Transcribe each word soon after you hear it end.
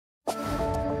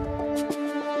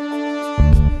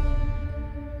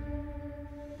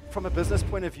from a business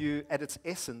point of view, at its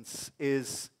essence,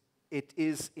 it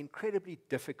is incredibly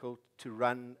difficult to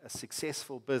run a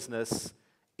successful business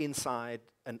inside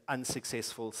an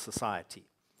unsuccessful society.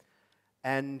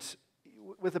 And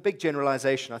with a big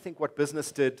generalization, I think what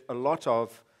business did a lot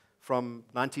of from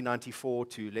 1994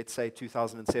 to, let's say,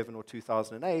 2007 or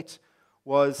 2008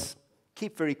 was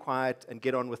keep very quiet and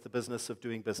get on with the business of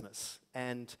doing business.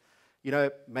 And, you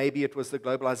know, maybe it was the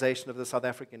globalization of the South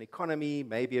African economy,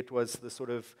 maybe it was the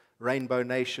sort of Rainbow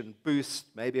Nation boost,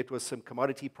 maybe it was some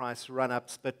commodity price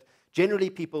run-ups, but generally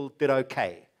people did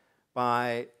okay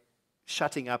by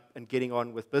shutting up and getting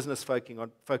on with business,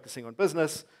 focusing on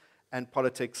business, and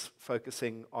politics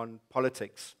focusing on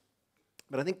politics.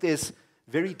 But I think there's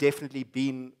very definitely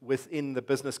been within the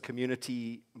business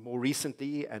community more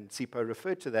recently, and Sipho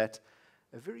referred to that,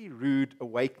 a very rude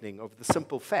awakening of the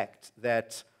simple fact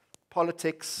that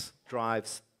politics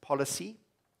drives policy,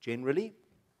 generally.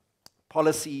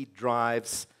 Policy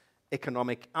drives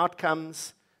economic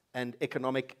outcomes, and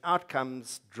economic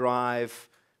outcomes drive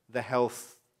the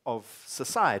health of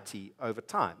society over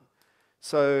time.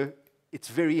 So it's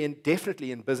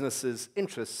definitely in businesses'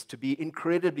 interests to be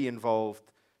incredibly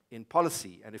involved in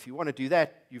policy. And if you want to do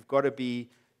that, you've got to be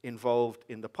involved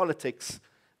in the politics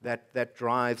that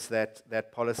drives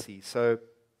that policy. So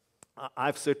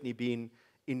I've certainly been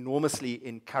enormously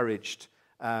encouraged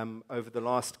over the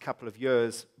last couple of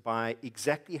years by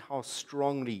exactly how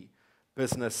strongly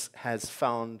business has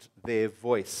found their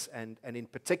voice. And in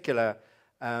particular,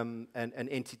 an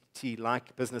entity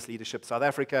like Business Leadership South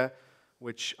Africa,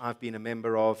 which I've been a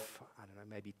member of, I don't know,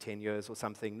 maybe 10 years or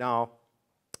something now,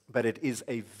 but it is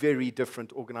a very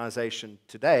different organization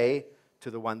today to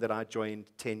the one that I joined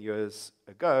 10 years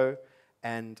ago.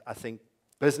 And I think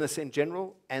business in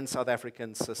general and South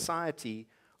African society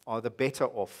are the better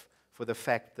off for the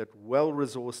fact that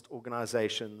well-resourced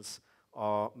organizations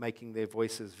are making their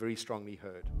voices very strongly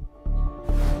heard.